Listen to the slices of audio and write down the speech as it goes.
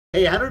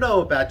Hey, I don't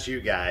know about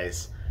you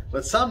guys,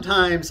 but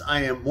sometimes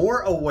I am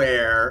more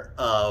aware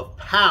of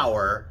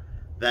power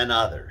than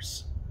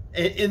others.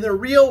 In the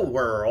real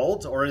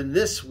world, or in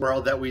this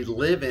world that we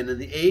live in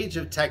the age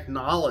of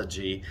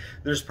technology,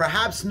 there's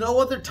perhaps no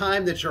other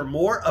time that you're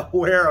more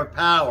aware of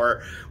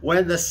power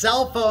when the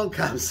cell phone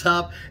comes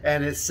up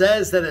and it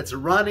says that it's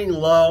running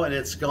low and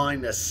it's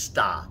going to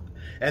stop.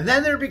 And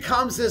then there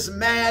becomes this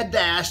mad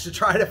dash to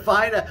try to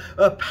find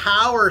a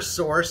power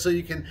source so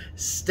you can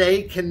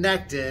stay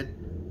connected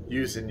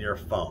using your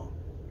phone.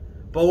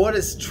 But what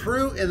is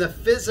true in the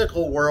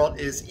physical world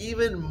is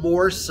even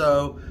more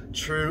so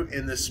true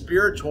in the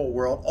spiritual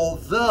world,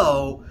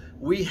 although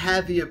we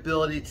have the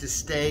ability to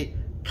stay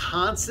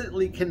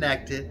constantly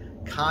connected,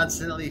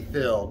 constantly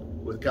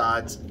filled with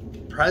God's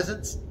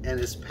presence and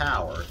His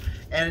power.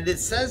 And it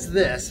says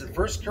this in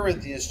 1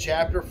 Corinthians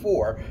chapter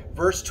 4,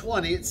 verse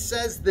 20, it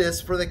says this,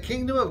 "For the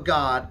kingdom of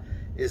God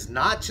is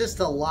not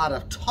just a lot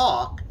of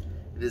talk,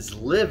 it is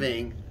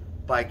living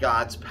by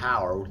God's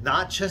power,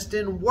 not just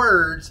in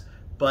words,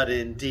 but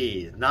in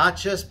deed. Not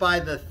just by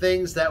the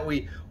things that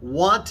we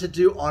want to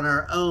do on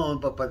our own,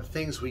 but by the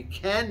things we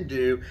can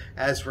do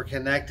as we're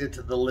connected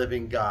to the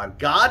living God."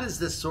 God is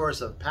the source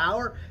of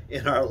power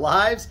in our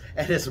lives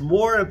and is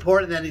more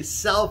important than any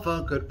cell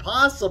phone could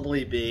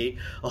possibly be,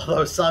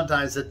 although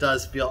sometimes it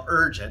does feel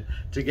urgent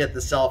to get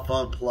the cell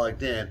phone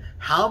plugged in.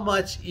 How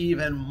much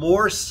even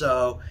more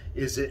so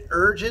is it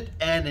urgent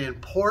and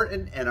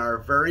important in our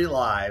very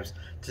lives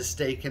to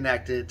stay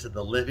connected to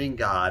the living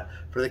God?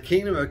 For the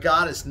kingdom of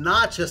God is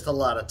not just a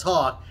lot of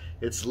talk,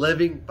 it's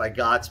living by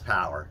God's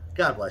power.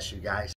 God bless you guys.